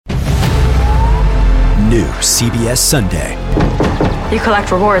New CBS Sunday. You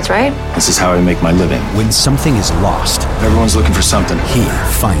collect rewards, right? This is how I make my living. When something is lost, everyone's looking for something. He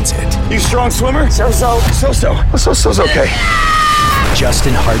finds it. You strong swimmer? So-so. So-so's okay.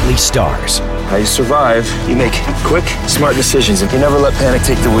 Justin Hartley stars. How you survive, you make quick, smart decisions, and you never let panic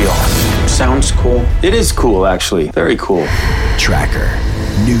take the wheel. Sounds cool. It is cool, actually. Very cool. Tracker.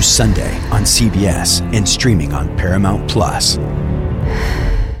 New Sunday on CBS and streaming on Paramount+.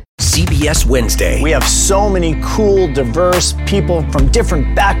 CBS Wednesday. We have so many cool, diverse people from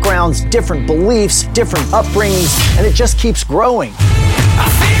different backgrounds, different beliefs, different upbringings, and it just keeps growing.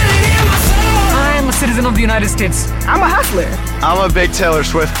 I'm a citizen of the United States. I'm a hustler. I'm a big Taylor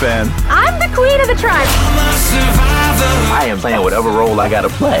Swift fan. I'm the queen of the tribe. I am playing whatever role I gotta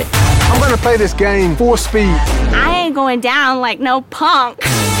play. I'm gonna play this game full speed. I ain't going down like no punk.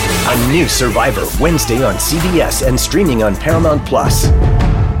 A new Survivor Wednesday on CBS and streaming on Paramount+.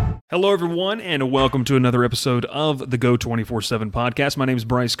 Hello, everyone, and welcome to another episode of the Go 24/7 podcast. My name is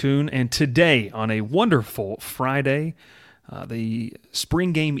Bryce Kuhn, and today, on a wonderful Friday, the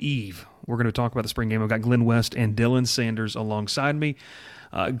spring game eve, we're going to talk about the spring game. I've got Glenn West and Dylan Sanders alongside me.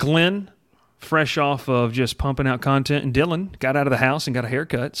 Glenn, fresh off of just pumping out content, and Dylan got out of the house and got a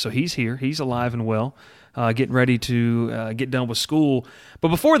haircut, so he's here. He's alive and well, getting ready to get done with school. But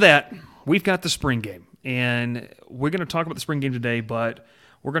before that, we've got the spring game, and we're going to talk about the spring game today, but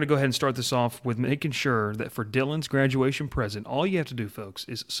we're going to go ahead and start this off with making sure that for Dylan's graduation present, all you have to do, folks,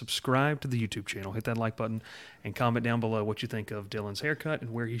 is subscribe to the YouTube channel, hit that like button, and comment down below what you think of Dylan's haircut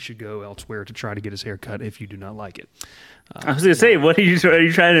and where he should go elsewhere to try to get his haircut if you do not like it. I was going to say, what are you trying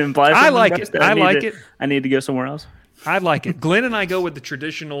to imply? I like it. I like it. I need to go somewhere else. I like it. Glenn and I go with the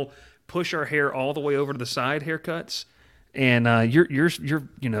traditional push our hair all the way over to the side haircuts, and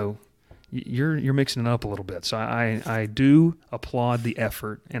You're mixing it up a little bit, so I do applaud the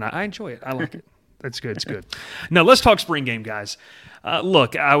effort, and I enjoy it. I like it. That's good. It's good. Now, let's talk spring game, guys.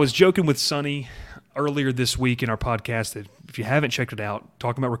 Look, I was joking with Sonny earlier this week in our podcast that if you haven't checked it out,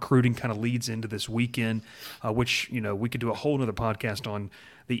 talking about recruiting kind of leads into this weekend, which, we could do a whole other podcast on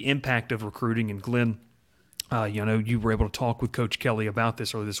the impact of recruiting. And Glenn, you were able to talk with Coach Kelly about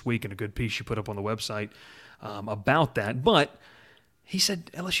this earlier this week in a good piece you put up on the website about that. But he said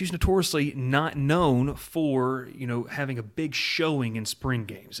LSU's notoriously not known for, having a big showing in spring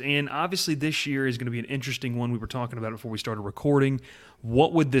games. And obviously this year is going to be an interesting one. We were talking about it before we started recording.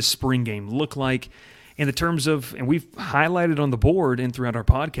 What would this spring game look like in the terms of, and we've highlighted on the board and throughout our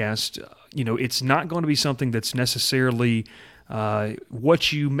podcast, it's not going to be something that's necessarily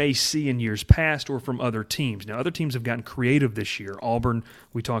what you may see in years past or from other teams. Now, other teams have gotten creative this year. Auburn,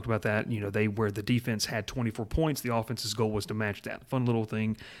 we talked about that, where the defense had 24 points, the offense's goal was to match that. Fun little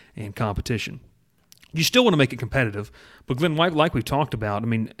thing and competition. You still want to make it competitive, but Glenn, like we've talked about,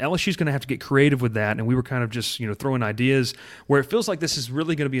 LSU's going to have to get creative with that, and we were kind of just, throwing ideas where it feels like this is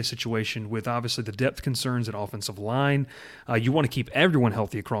really going to be a situation with obviously the depth concerns at offensive line. You want to keep everyone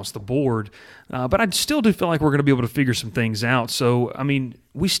healthy across the board, but I still do feel like we're going to be able to figure some things out. So,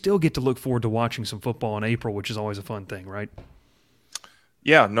 we still get to look forward to watching some football in April, which is always a fun thing, right?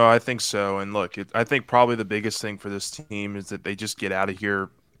 Yeah, no, I think so. And look, I think probably the biggest thing for this team is that they just get out of here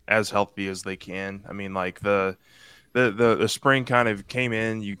as healthy as they can. The spring kind of came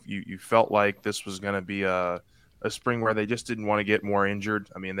in. You felt like this was going to be a spring where they just didn't want to get more injured.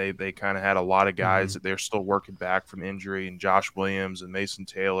 They kind of had a lot of guys that they're still working back from injury, and Josh Williams and Mason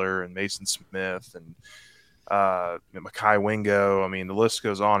Taylor and Mason Smith and Mekhi Wingo. The list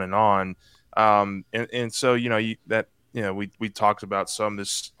goes on and on. And so we talked about some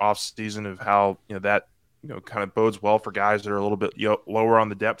this offseason of how that kind of bodes well for guys that are a little bit lower on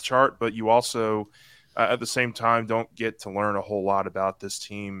the depth chart, but you also, at the same time, don't get to learn a whole lot about this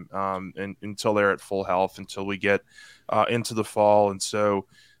team until they're at full health, until we get into the fall. And so,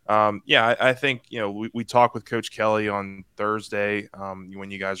 I think, we talked with Coach Kelly on Thursday. When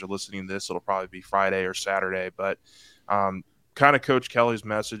you guys are listening to this, it'll probably be Friday or Saturday, but kind of Coach Kelly's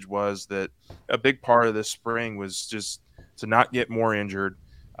message was that a big part of this spring was just to not get more injured,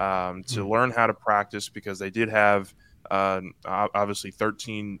 to learn how to practice, because they did have obviously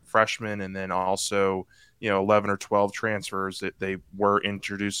 13 freshmen and then also 11 or 12 transfers that they were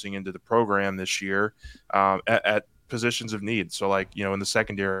introducing into the program this year at positions of need. So in the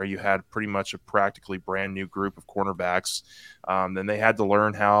secondary, you had pretty much a practically brand new group of cornerbacks. Then they had to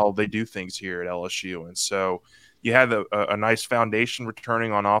learn how they do things here at LSU. And so you had a nice foundation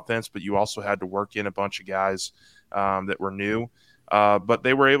returning on offense, but you also had to work in a bunch of guys that were new. But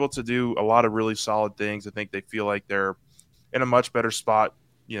they were able to do a lot of really solid things. I think they feel like they're in a much better spot,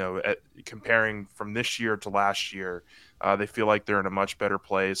 comparing from this year to last year. They feel like they're in a much better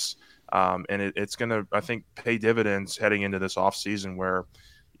place. And it's going to, I think, pay dividends heading into this offseason, where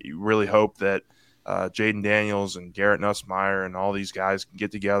you really hope that Jaden Daniels and Garrett Nussmeier and all these guys can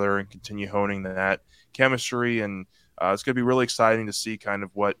get together and continue honing that chemistry. And it's going to be really exciting to see kind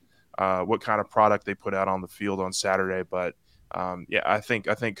of what kind of product they put out on the field on Saturday. But I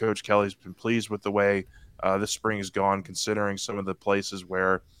think Coach Kelly's been pleased with the way this spring has gone, considering some of the places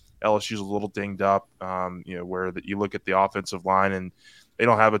where LSU's a little dinged up. Where you look at the offensive line and they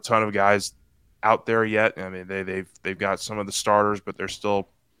don't have a ton of guys out there yet. I mean, they've got some of the starters, but there's still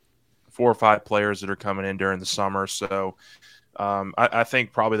 4 or 5 players that are coming in during the summer. So I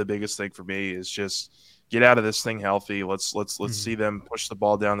think probably the biggest thing for me is just get out of this thing healthy. Let's see them push the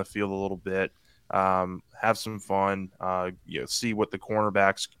ball down the field a little bit. Have some fun. See what the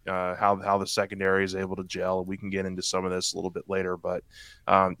cornerbacks, how the secondary is able to gel. We can get into some of this a little bit later, but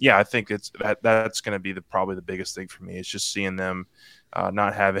I think that's going to be probably the biggest thing for me. Is just seeing them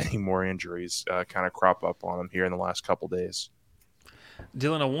not have any more injuries kind of crop up on them here in the last couple days.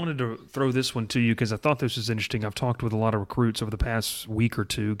 Dylan, I wanted to throw this one to you because I thought this was interesting. I've talked with a lot of recruits over the past week or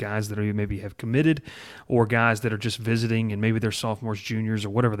two, guys that are maybe have committed or guys that are just visiting and maybe they're sophomores, juniors,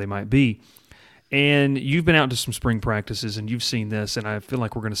 or whatever they might be. And you've been out to some spring practices and you've seen this, and I feel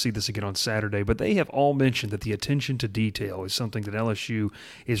like we're going to see this again on Saturday, but they have all mentioned that the attention to detail is something that LSU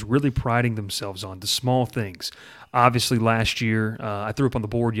is really priding themselves on, the small things. Obviously, last year, I threw up on the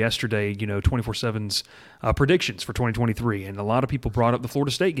board yesterday, 24/7's predictions for 2023, and a lot of people brought up the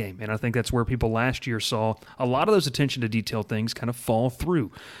Florida State game, and I think that's where people last year saw a lot of those attention to detail things kind of fall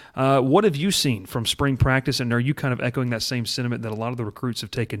through. What have you seen from spring practice, and are you kind of echoing that same sentiment that a lot of the recruits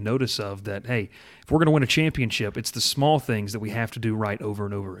have taken notice of, that, hey, if we're going to win a championship, it's the small things that we have to do right over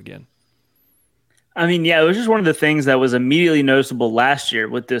and over again? I mean, it was just one of the things that was immediately noticeable last year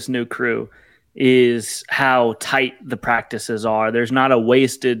with this new crew is how tight the practices are. There's not a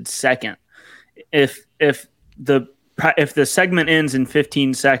wasted second. If the segment ends in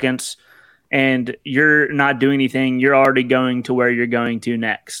 15 seconds and you're not doing anything, you're already going to where you're going to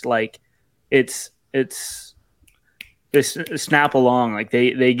next. Like it's snap along. Like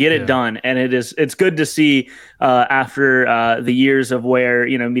they get it done, and it's good to see after the years of where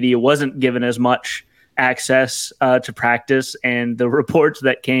media wasn't given as much access to practice, and the reports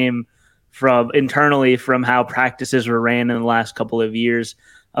that came from internally from how practices were ran in the last couple of years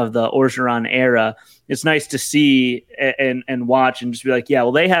of the Orgeron era. It's nice to see and watch and just be like, yeah,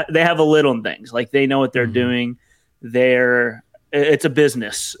 well, they have a little things. Like they know what they're doing. It's a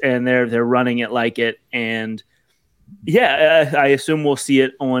business and they're running it like it. And I assume we'll see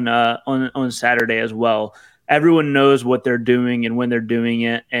it on Saturday as well. Everyone knows what they're doing and when they're doing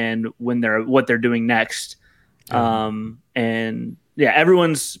it and what they're doing next.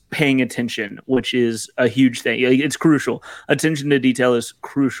 Everyone's paying attention, which is a huge thing. It's crucial. Attention to detail is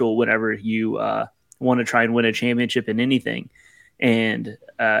crucial whenever you want to try and win a championship in anything. And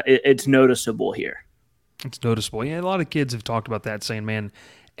it's noticeable here. It's noticeable. Yeah, a lot of kids have talked about that, saying, man,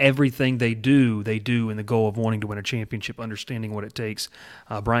 everything they do in the goal of wanting to win a championship, understanding what it takes.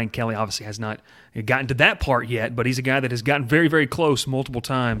 Brian Kelly obviously has not gotten to that part yet, but he's a guy that has gotten very, very close multiple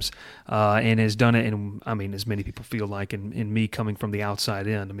times and has done it. And I mean, as many people feel like, in me coming from the outside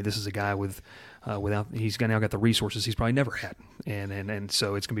in, I mean, this is a guy he's now got the resources he's probably never had, and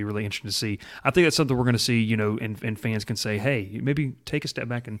so it's going to be really interesting to see. I think that's something we're going to see, and fans can say, hey, maybe take a step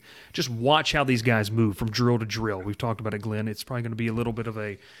back and just watch how these guys move from drill to drill. We've talked about it, Glenn. It's probably going to be a little bit of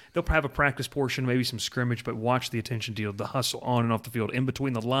they'll have a practice portion, maybe some scrimmage, but watch the attention deal, the hustle on and off the field, in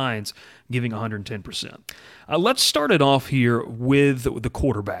between the lines, giving 110%. Let's start it off here with the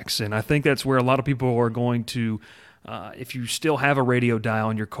quarterbacks, and I think that's where a lot of people are going to. If you still have a radio dial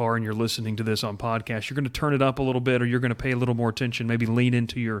in your car and you're listening to this on podcast, you're going to turn it up a little bit, or you're going to pay a little more attention, maybe lean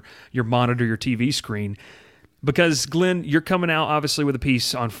into your monitor, your TV screen. Because, Glenn, you're coming out, obviously, with a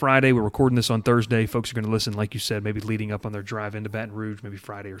piece on Friday. We're recording this on Thursday. Folks are going to listen, like you said, maybe leading up on their drive into Baton Rouge, maybe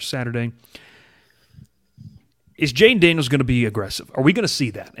Friday or Saturday. Is Jaden Daniels going to be aggressive? Are we going to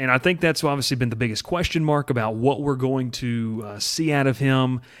see that? And I think that's obviously been the biggest question mark about what we're going to see out of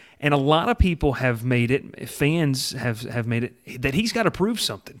him. And a lot of people have made it, fans have made it, that he's got to prove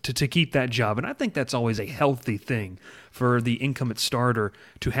something to keep that job. And I think that's always a healthy thing for the incumbent starter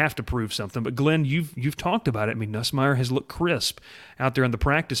to have to prove something. But Glenn, you've talked about it. I mean, Nussmeier has looked crisp out there on the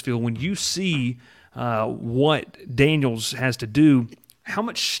practice field. When you see what Daniels has to do, how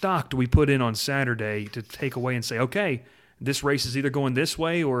much stock do we put in on Saturday to take away and say, okay, this race is either going this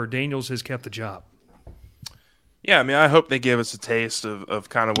way or Daniels has kept the job? Yeah, I mean, I hope they give us a taste of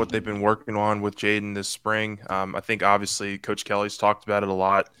kind of what they've been working on with Jaden this spring. I think, obviously, Coach Kelly's talked about it a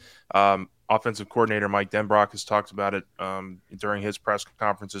lot. offensive coordinator Mike Denbrock has talked about it during his press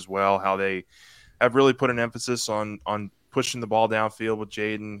conference as well, how they have really put an emphasis on pushing the ball downfield with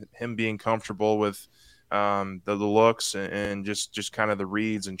Jaden, him being comfortable with the looks and just kind of the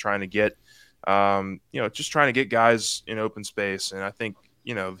reads and trying to get just trying to get guys in open space. And I think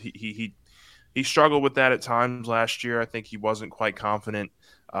he struggled with that at times last year. I think he wasn't quite confident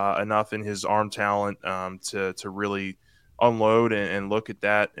enough in his arm talent to really unload and look at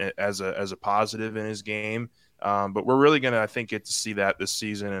that as a positive in his game. But we're really going to, I think, get to see that this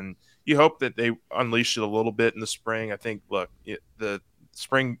season. And you hope that they unleash it a little bit in the spring. I think, look, the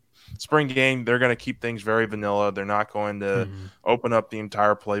spring game, they're going to keep things very vanilla. They're not going to open up the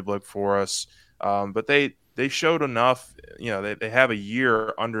entire playbook for us. But they showed enough, they have a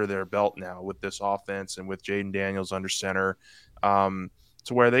year under their belt now with this offense and with Jaden Daniels under center to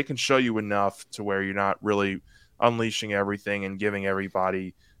where they can show you enough to where you're not really unleashing everything and giving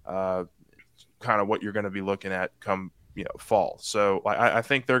everybody kind of what you're going to be looking at come fall. So I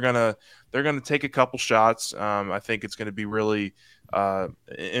think they're gonna take a couple shots. I think it's going to be really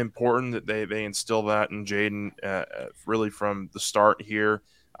important that they instill that in Jaden really from the start here.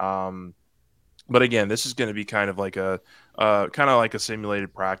 But again, this is going to be kind of like a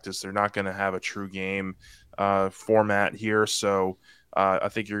simulated practice. They're not going to have a true game format here. So I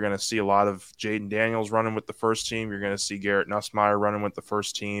think you're going to see a lot of Jaden Daniels running with the first team. You're going to see Garrett Nussmeier running with the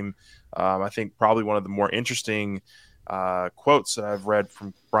first team. I think probably one of the more interesting quotes that I've read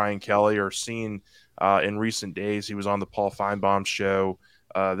from Brian Kelly or seen in recent days. He was on the Paul Feinbaum show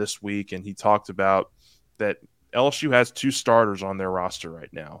this week, and he talked about that LSU has 2 starters on their roster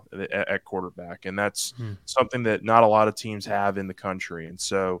right now at quarterback, and that's something that not a lot of teams have in the country. And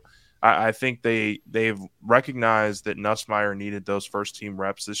so I think they've recognized that Nussmeier needed those first team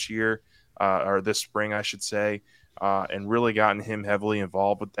reps this year, or this spring, I should say, and really gotten him heavily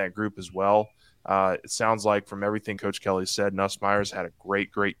involved with that group as well. It sounds like from everything Coach Kelly said, Nussmeier's had a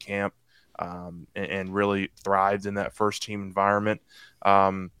great camp and really thrived in that first team environment.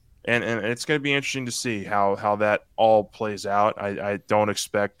 And it's going to be interesting to see how that all plays out. I don't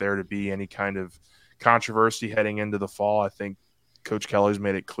expect there to be any kind of controversy heading into the fall. I think Coach Kelly's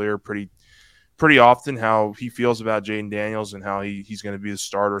made it clear pretty often how he feels about Jaden Daniels and how he's going to be the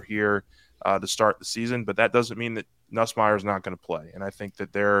starter here to start the season. But that doesn't mean that Nussmeier's not going to play. And I think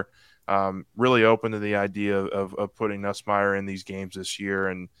that they're really open to the idea of putting Nussmeier in these games this year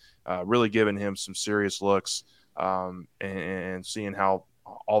and really giving him some serious looks and seeing how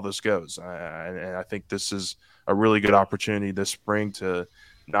all this goes. And I think this is a really good opportunity this spring to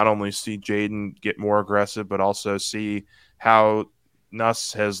not only see Jaden get more aggressive, but also see how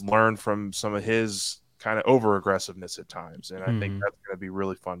Nuss has learned from some of his kind of over aggressiveness at times. And I think that's going to be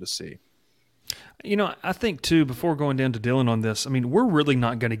really fun to see. I think, too, before going down to Dylan on this, we're really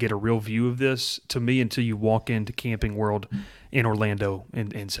not going to get a real view of this, to me, until you walk into Camping World in Orlando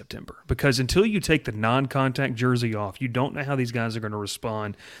in September. Because until you take the non-contact jersey off, you don't know how these guys are going to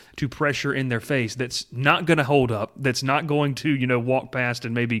respond to pressure in their face that's not going to hold up, that's not going to, walk past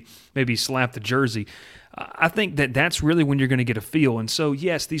and maybe slap the jersey. I think that's really when you're going to get a feel. And so,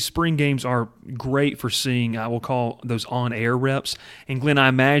 yes, these spring games are great for seeing, I will call those on-air reps. And, Glenn, I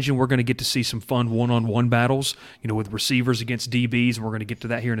imagine we're going to get to see some fun one-on-one battles, with receivers against DBs, and we're going to get to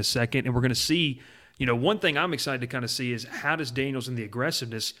that here in a second. And we're going to see, one thing I'm excited to kind of see is how does Daniels in the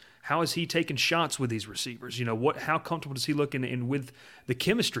aggressiveness, how is he taking shots with these receivers? How comfortable does he look in with the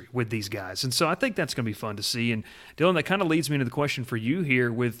chemistry with these guys? And so I think that's going to be fun to see. And Dylan, that kind of leads me into the question for you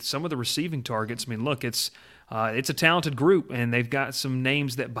here with some of the receiving targets. Look, it's a talented group, and they've got some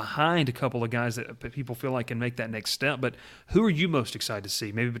names that behind a couple of guys that people feel like can make that next step. But who are you most excited to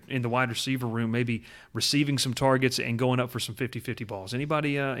see? Maybe in the wide receiver room, maybe receiving some targets and going up for some 50-50 balls.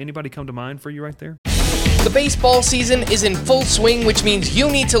 Anybody come to mind for you right there? The baseball season is in full swing, which means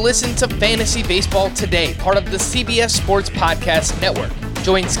you need to listen to Fantasy Baseball Today, part of the CBS Sports Podcast Network.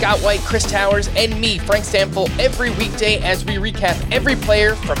 Join Scott White, Chris Towers, and me, Frank Stample, every weekday as we recap every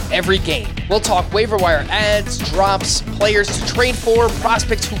player from every game. We'll talk waiver wire ads, drops, players to trade for,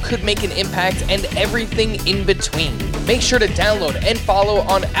 prospects who could make an impact, and everything in between. Make sure to download and follow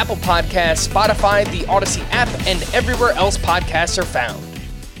on Apple Podcasts, Spotify, the Odyssey app, and everywhere else podcasts are found.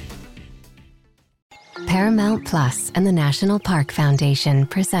 Paramount Plus and the National Park Foundation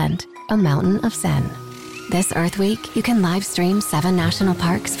present A Mountain of Zen. This Earth Week, you can live stream 7 national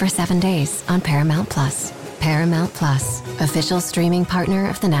parks for 7 days on Paramount Plus. Paramount Plus, official streaming partner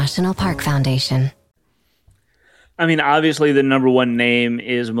of the National Park Foundation. Obviously the number one name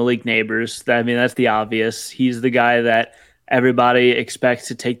is Malik Neighbors. That's the obvious. He's the guy that everybody expects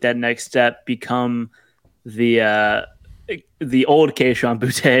to take that next step, become the old Keishon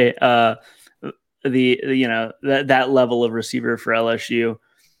Butte. that level of receiver for LSU.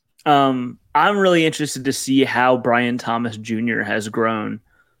 I'm really interested to see how Brian Thomas Jr. has grown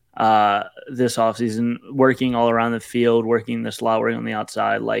this offseason, working all around the field, working the slot, working on the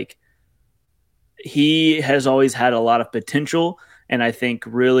outside. Like, he has always had a lot of potential, and I think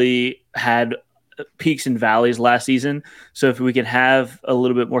really had peaks and valleys last season. So if we can have a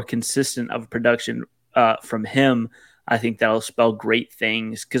little bit more consistent of production from him, I think that'll spell great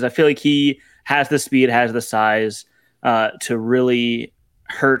things, because I feel like he has the speed, has the size to really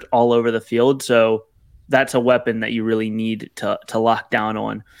hurt all over the field. So that's a weapon that you really need to lock down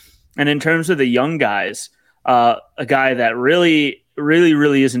on. And in terms of the young guys, a guy that really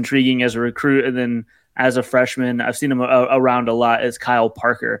is intriguing as a recruit, and then as a freshman, I've seen him around a lot, is Kyle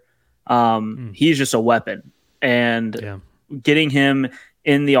Parker. He's just a weapon, and getting him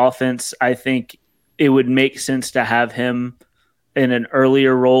in the offense, I think it would make sense to have him in an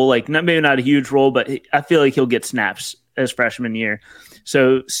earlier role, like maybe not a huge role, but I feel like he'll get snaps as freshman year.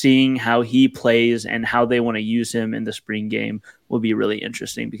 So seeing how he plays and how they want to use him in the spring game will be really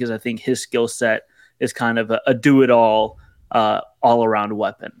interesting, because I think his skill set is kind of a do-it-all, all-around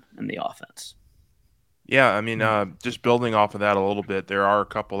weapon in the offense. Yeah, I mean, just building off of that a little bit, there are a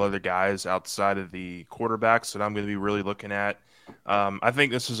couple other guys outside of the quarterbacks that I'm going to be really looking at. I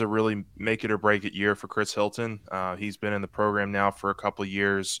think this is a really make-it-or-break-it year for Chris Hilton. He's been in the program now for a couple of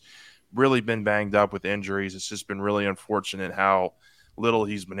years, really been banged up with injuries. It's just been really unfortunate how little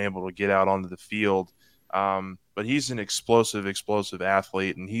he's been able to get out onto the field. But he's an explosive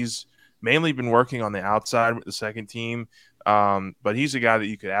athlete, and he's mainly been working on the outside with the second team. But he's a guy that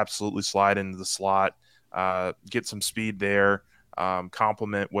you could absolutely slide into the slot, get some speed there,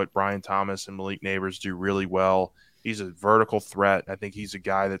 complement what Brian Thomas and Malik Neighbors do really well. He's a vertical threat. I think he's a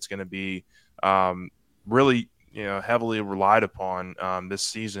guy that's going to be really, heavily relied upon this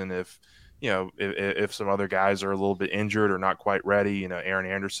season if some other guys are a little bit injured or not quite ready. Aaron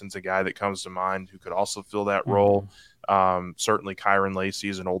Anderson's a guy that comes to mind who could also fill that role. Certainly Kyron Lacey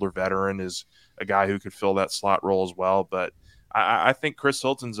is an older veteran, is a guy who could fill that slot role as well. But I think Chris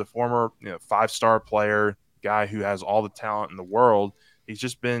Hilton's a former 5-star player, guy who has all the talent in the world. He's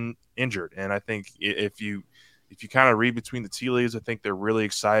just been injured. And I think if you kind of read between the tea leaves, I think they're really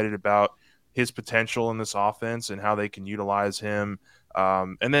excited about his potential in this offense and how they can utilize him.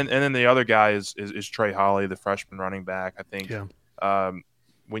 And then the other guy is Trey Holly, the freshman running back. I think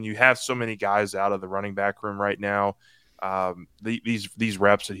when you have so many guys out of the running back room right now, these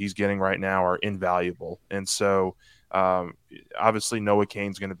reps that he's getting right now are invaluable. And so obviously Noah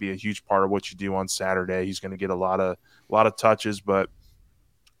Cain's going to be a huge part of what you do on Saturday. He's going to get a lot of touches, but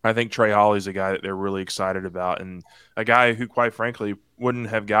I think Trey Holly's a guy that they're really excited about, and a guy who, quite frankly,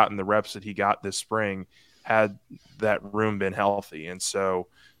 wouldn't have gotten the reps that he got this spring had that room been healthy. And so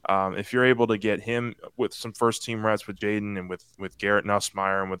if you're able to get him with some first-team reps with Jaden and with Garrett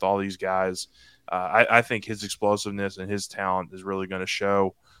Nussmeier and with all these guys, I think his explosiveness and his talent is really going to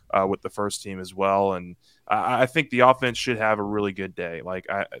show with the first team as well. And I think the offense should have a really good day.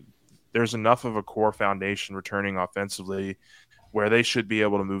 There's enough of a core foundation returning offensively where they should be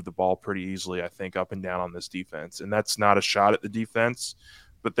able to move the ball pretty easily, I think, up and down on this defense. And that's not a shot at the defense,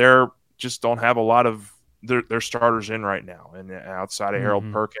 but they're just don't have a lot of their starters in right now. And outside of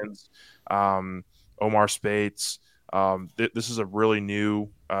Harold Perkins, Omar Spates, this is a really new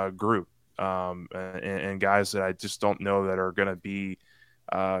group and guys that I just don't know that are going to be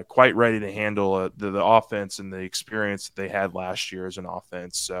quite ready to handle the offense and the experience that they had last year as an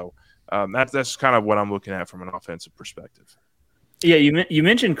offense. So that's kind of what I'm looking at from an offensive perspective. Yeah, you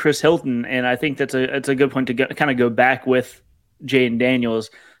mentioned Chris Hilton, and I think that's a good point to kind of go back with Jaden Daniels.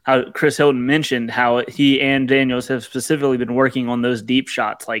 How Chris Hilton mentioned how he and Daniels have specifically been working on those deep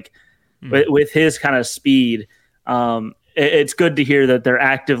shots, with his kind of speed. It's good to hear that they're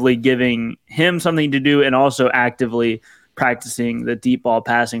actively giving him something to do and also actively practicing the deep ball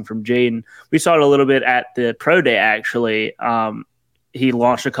passing from Jaden. We saw it a little bit at the pro day, actually. He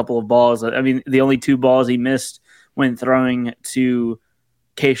launched a couple of balls. I mean, the only 2 balls he missed when throwing to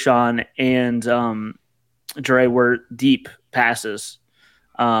Kayshawn and Dre were deep passes.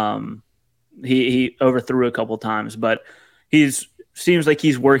 He overthrew a couple times, but seems like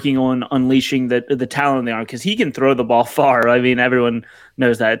he's working on unleashing the talent in the arm, because he can throw the ball far. I mean, everyone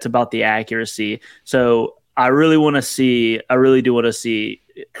knows that. It's about the accuracy. So I really do want to see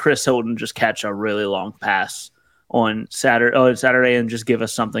Chris Hilton just catch a really long pass on Saturday and just give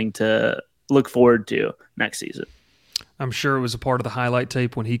us something to look forward to next season. I'm sure it was a part of the highlight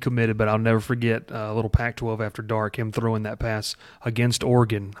tape when he committed, but I'll never forget a little Pac-12 after dark, him throwing that pass against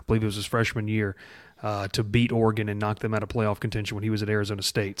Oregon. I believe it was his freshman year. to beat Oregon and knock them out of playoff contention when he was at Arizona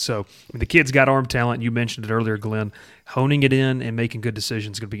State. So the kid's got arm talent. You mentioned it earlier, Glenn. Honing it in and making good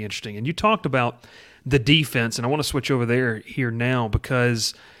decisions is going to be interesting. And you talked about the defense, and I want to switch over there here now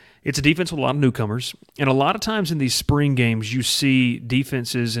because it's a defense with a lot of newcomers. And a lot of times in these spring games, you see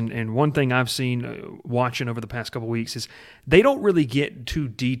defenses, and one thing I've seen watching over the past couple of weeks is they don't really get too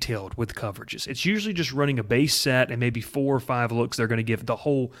detailed with coverages. It's usually just running a base set and maybe 4 or 5 looks they're going to give the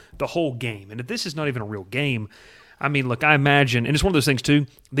whole game. And if this is not even a real game, I mean, look, I imagine, and it's one of those things too,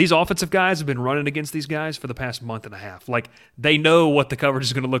 these offensive guys have been running against these guys for the past month and a half. Like, they know what the coverage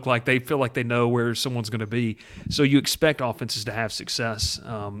is going to look like. They feel like they know where someone's going to be. So you expect offenses to have success.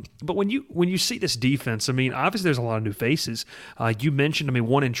 But when you see this defense, I mean, obviously there's a lot of new faces. You mentioned, I mean,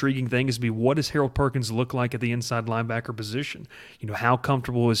 one intriguing thing is what does Harold Perkins look like at the inside linebacker position? You know, how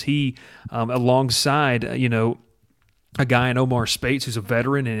comfortable is he alongside, a guy in Omar Spates who's a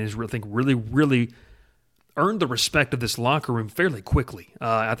veteran and is, I think, really earned the respect of this locker room fairly quickly.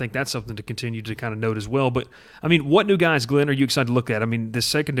 I think that's something to continue to kind of note as well. But, I mean, what new guys, Glenn, are you excited to look at? I mean, this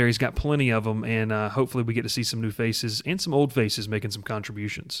secondary's got plenty of them, and hopefully we get to see some new faces and some old faces making some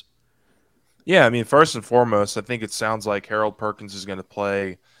contributions. Yeah, I mean, first and foremost, I think it sounds like Harold Perkins is going to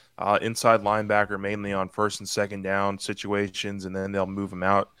play inside linebacker mainly on first and second down situations, and then they'll move him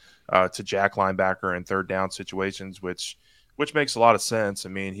out to jack linebacker and third down situations, which makes a lot of sense. I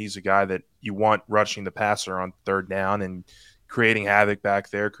mean, he's a guy that you want rushing the passer on third down and creating havoc back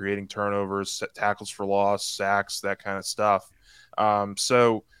there, creating turnovers, tackles for loss, sacks, that kind of stuff.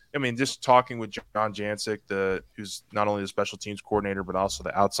 So, I mean, just talking with John Jancic, who's not only the special teams coordinator, but also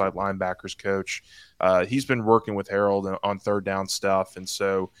the outside linebackers coach, he's been working with Harold on third down stuff. And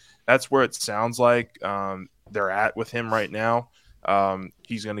so that's where it sounds like they're at with him right now.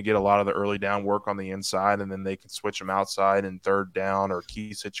 He's going to get a lot of the early down work on the inside, and then they can switch him outside in third down or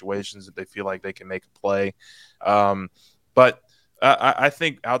key situations that they feel like they can make a play. But I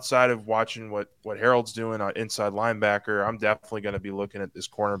think outside of watching what Harold's doing on inside linebacker, I'm definitely going to be looking at this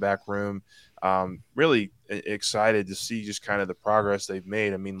cornerback room. Really excited to see just kind of the progress they've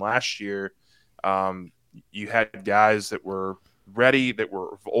made. I mean, last year you had guys that were ready, that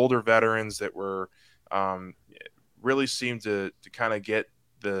were older veterans, that were really seemed to kind of get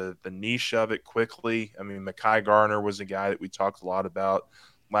the niche of it quickly. I mean, Mekhi Garner was a guy that we talked a lot about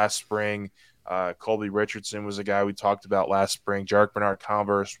last spring. Colby Richardson was a guy we talked about last spring. Jarek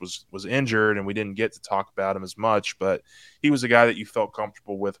Bernard-Converse was injured, and we didn't get to talk about him as much, but he was a guy that you felt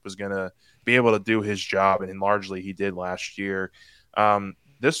comfortable with was going to be able to do his job, and largely he did last year.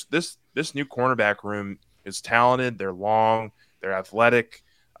 This new cornerback room is talented. They're long, they're athletic,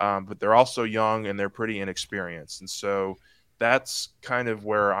 but they're also young and they're pretty inexperienced. And so that's kind of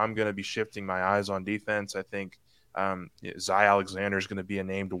where I'm going to be shifting my eyes on defense. I think Zy Alexander is going to be a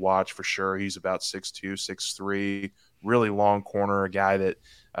name to watch for sure. He's about 6'2", 6'3", really long corner, a guy that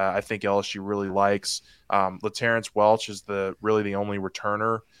I think LSU really likes. LaTerrence Welch is really the only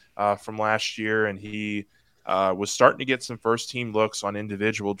returner from last year, and he was starting to get some first-team looks on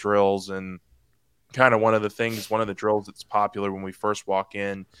individual drills, and kind of one of the drills that's popular when we first walk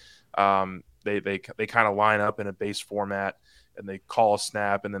in, they kind of line up in a base format, and they call a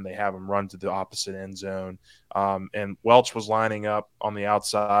snap, and then they have them run to the opposite end zone. And Welch was lining up on the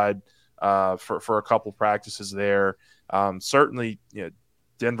outside for a couple practices there. Certainly,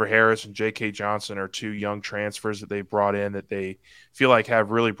 Denver Harris and J.K. Johnson are two young transfers that they brought in that they feel like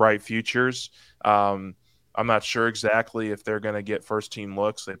have really bright futures. I'm not sure exactly if they're going to get first-team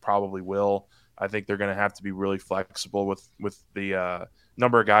looks. They probably will. I think they're going to have to be really flexible with the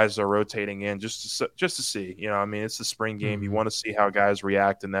number of guys they're rotating in just to see. I mean, it's the spring game. Mm-hmm. You want to see how guys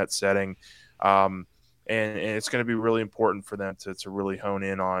react in that setting. And it's going to be really important for them to really hone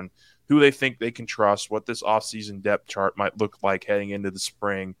in on who they think they can trust, what this offseason depth chart might look like heading into the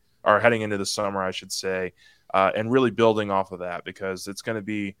spring, or heading into the summer, I should say, and really building off of that, because it's going to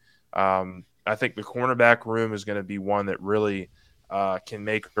be I think the cornerback room is going to be one that really can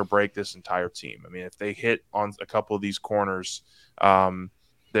make or break this entire team. I mean, if they hit on a couple of these corners,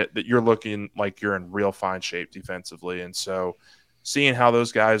 that you're looking like you're in real fine shape defensively. And so seeing how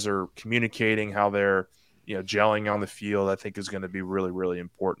those guys are communicating, how they're gelling on the field, I think is going to be really, really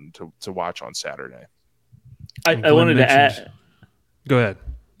important to watch on Saturday. I wanted to add. Go ahead.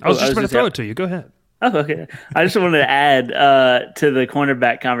 I was just going to throw it to you. Go ahead. Oh, okay. I just wanted to add to the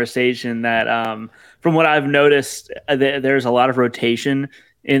cornerback conversation that from what I've noticed, there's a lot of rotation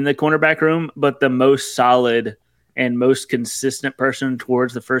in the cornerback room, but the most solid and most consistent person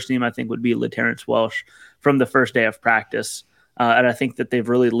towards the first team, I think, would be LaTerrence Welch from the first day of practice. And I think that they've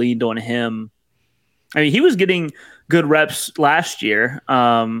really leaned on him. I mean, he was getting good reps last year,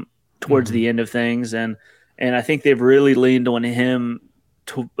 towards the end of things, and I think they've really leaned on him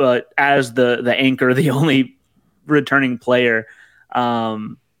as the anchor, the only returning player,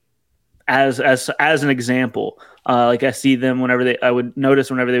 as an example. Like I see them I would notice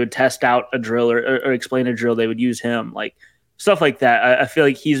whenever they would test out a drill or explain a drill, they would use him, like stuff like that. I feel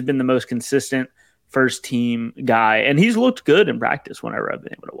like he's been the most consistent first team guy, and he's looked good in practice whenever I've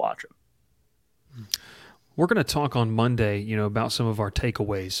been able to watch him. We're going to talk on Monday, about some of our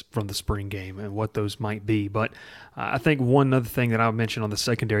takeaways from the spring game and what those might be. But I think one other thing that I mentioned on the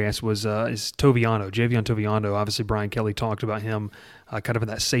secondary is Toviano, Javion Toviano. Obviously, Brian Kelly talked about him kind of in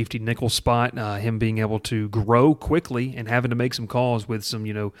that safety nickel spot, him being able to grow quickly and having to make some calls with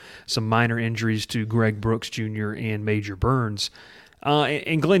some minor injuries to Greg Brooks Jr. and Major Burns.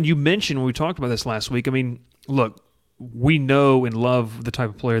 And Glenn, you mentioned when we talked about this last week, I mean, look, we know and love the type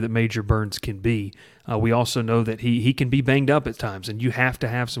of player that Major Burns can be. We also know that he can be banged up at times, and you have to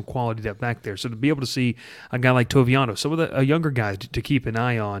have some quality depth back there. So to be able to see a guy like Toviano, a younger guy to keep an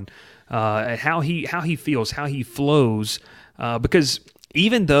eye on, how he feels, how he flows, because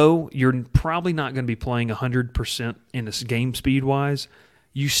even though you're probably not going to be playing 100% in this game speed-wise,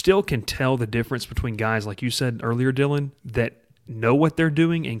 you still can tell the difference between guys, like you said earlier, Dylan, that know what they're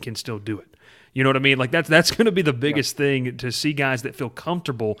doing and can still do it. You know what I mean? Like that's going to be the biggest thing, to see guys that feel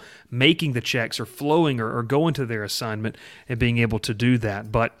comfortable making the checks or flowing or going to their assignment and being able to do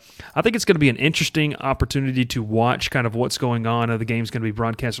that. But I think it's going to be an interesting opportunity to watch kind of what's going on. The game's going to be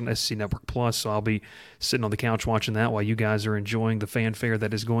broadcast on SEC Network Plus, so I'll be sitting on the couch watching that while you guys are enjoying the fanfare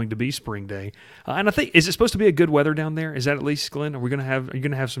that is going to be spring day. And I think, is it supposed to be a good weather down there? Is that at least, Glenn? Are you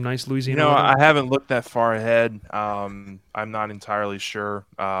going to have some nice Louisiana weather? I haven't looked that far ahead. I'm not entirely sure.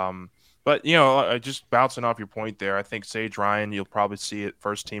 But, just bouncing off your point there, I think Sage Ryan, you'll probably see it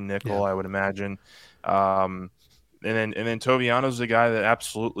first team nickel, I would imagine. And then Toviano's the guy that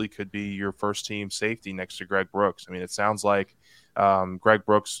absolutely could be your first team safety next to Greg Brooks. I mean, it sounds like Greg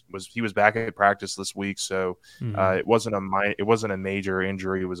Brooks was back at practice this week, so it wasn't a major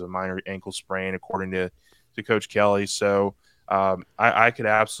injury. It was a minor ankle sprain, according to Coach Kelly. So I could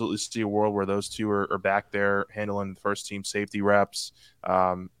absolutely see a world where those two are back there handling the first team safety reps.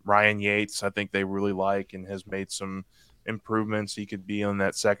 Ryan Yates, I think they really like and has made some improvements. He could be on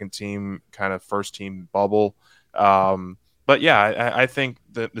that second team kind of first team bubble. But yeah, I think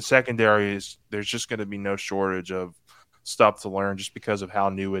the secondary there's just going to be no shortage of stuff to learn just because of how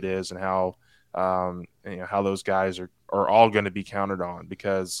new it is and how those guys are all going to be counted on.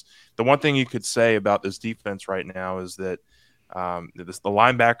 Because the one thing you could say about this defense right now is that the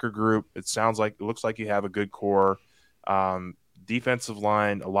linebacker group, it looks like you have a good core. Defensive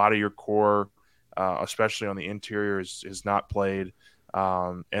line, a lot of your core, especially on the interior, is not played.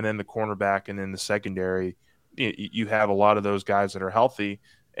 And then the cornerback and then the secondary, you have a lot of those guys that are healthy,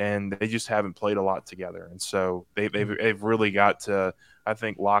 and they just haven't played a lot together. And so they've really got to, I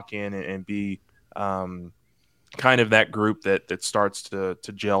think, lock in and be kind of that group that starts to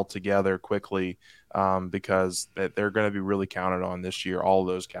gel together quickly, because they're going to be really counted on this year, all of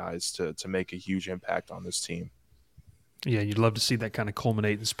those guys, to make a huge impact on this team. Yeah, you'd love to see that kind of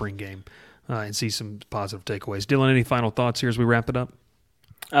culminate in spring game and see some positive takeaways. Dylan, any final thoughts here as we wrap it up?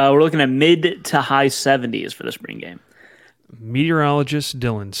 We're looking at mid to high 70s for the spring game. Meteorologist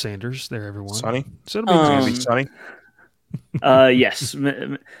Dylan Sanders there, everyone. Sunny? So it'll be sunny? Yes.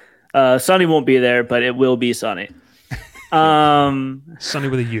 Sunny won't be there, but it will be sunny. Sunny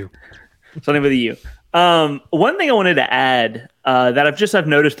with a U. Sunny with a U. One thing I wanted to add that I've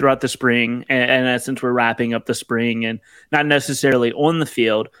noticed throughout the spring, and since we're wrapping up the spring and not necessarily on the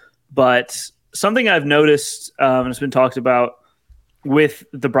field, but something I've noticed and it's been talked about with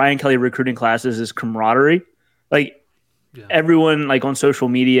the Brian Kelly recruiting classes is camaraderie. Like everyone, like on social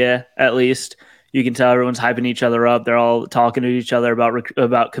media, at least, you can tell everyone's hyping each other up. They're all talking to each other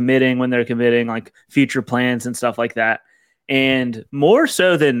about committing when they're committing, like future plans and stuff like that. And more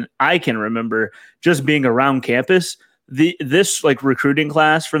so than I can remember, just being around campus, this like recruiting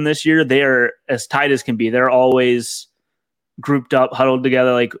class from this year, they are as tight as can be. They're always grouped up, huddled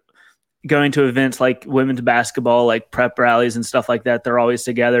together, like going to events like women's basketball, like prep rallies and stuff like that. They're always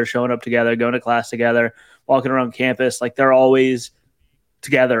together, showing up together, going to class together, walking around campus. Like they're always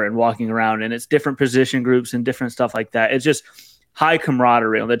together and walking around, and it's different position groups and different stuff like that. It's just high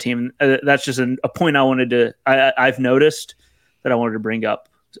camaraderie on the team. That's just a point I've noticed that I wanted to bring up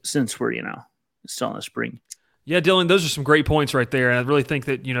since we're, still in the spring. Yeah, Dylan, those are some great points right there. And I really think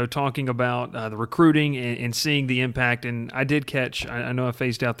that, talking about the recruiting and seeing the impact, and I did catch, I know I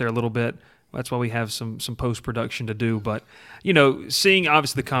phased out there a little bit. That's why we have some post-production to do. But, seeing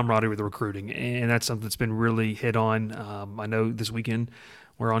obviously the camaraderie with the recruiting, and that's something that's been really hit on. I know this weekend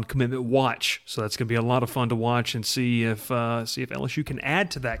We're on commitment watch, so that's going to be a lot of fun to watch and see if LSU can add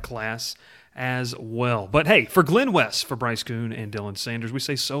to that class as well. But hey, for Glenn West, for Bryce Kuhn and Dylan Sanders, we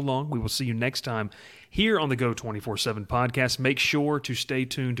say so long. We will see you next time here on the Go 24/7 podcast. Make sure to stay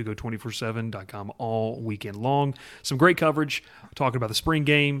tuned to Go247.com all weekend long. Some great coverage, talking about the spring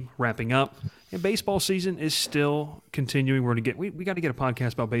game, wrapping up, and baseball season is still continuing. We're going to get we got to get a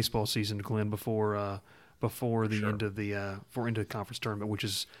podcast about baseball season, Glenn, before the end of the conference tournament, which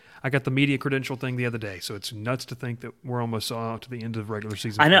is, I got the media credential thing the other day, so it's nuts to think that we're almost to the end of regular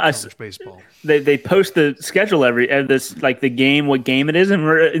season. I know. College baseball. They post the schedule what game it is, and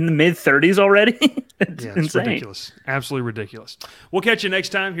we're in the mid-30s already. It's insane. Ridiculous, absolutely ridiculous. We'll catch you next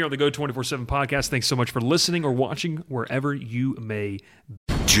time here on the Go 24/7 podcast. Thanks so much for listening or watching wherever you may be.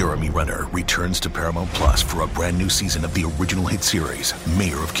 Jeremy Renner returns to Paramount Plus for a brand new season of the original hit series,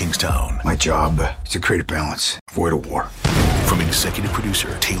 Mayor of Kingstown. My job is to create a balance, avoid a war. From executive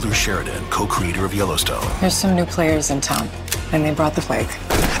producer Taylor Sheridan, co-creator of Yellowstone. There's some new players in town, and they brought the plague.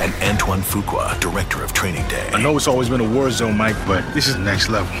 And Antoine Fuqua, director of Training Day. I know it's always been a war zone, Mike, but this is next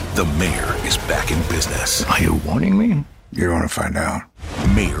level. The Mayor is back in business. Are you warning me? You're going to find out.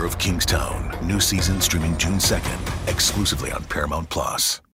 Mayor of Kingstown. New season streaming June 2nd, exclusively on Paramount Plus.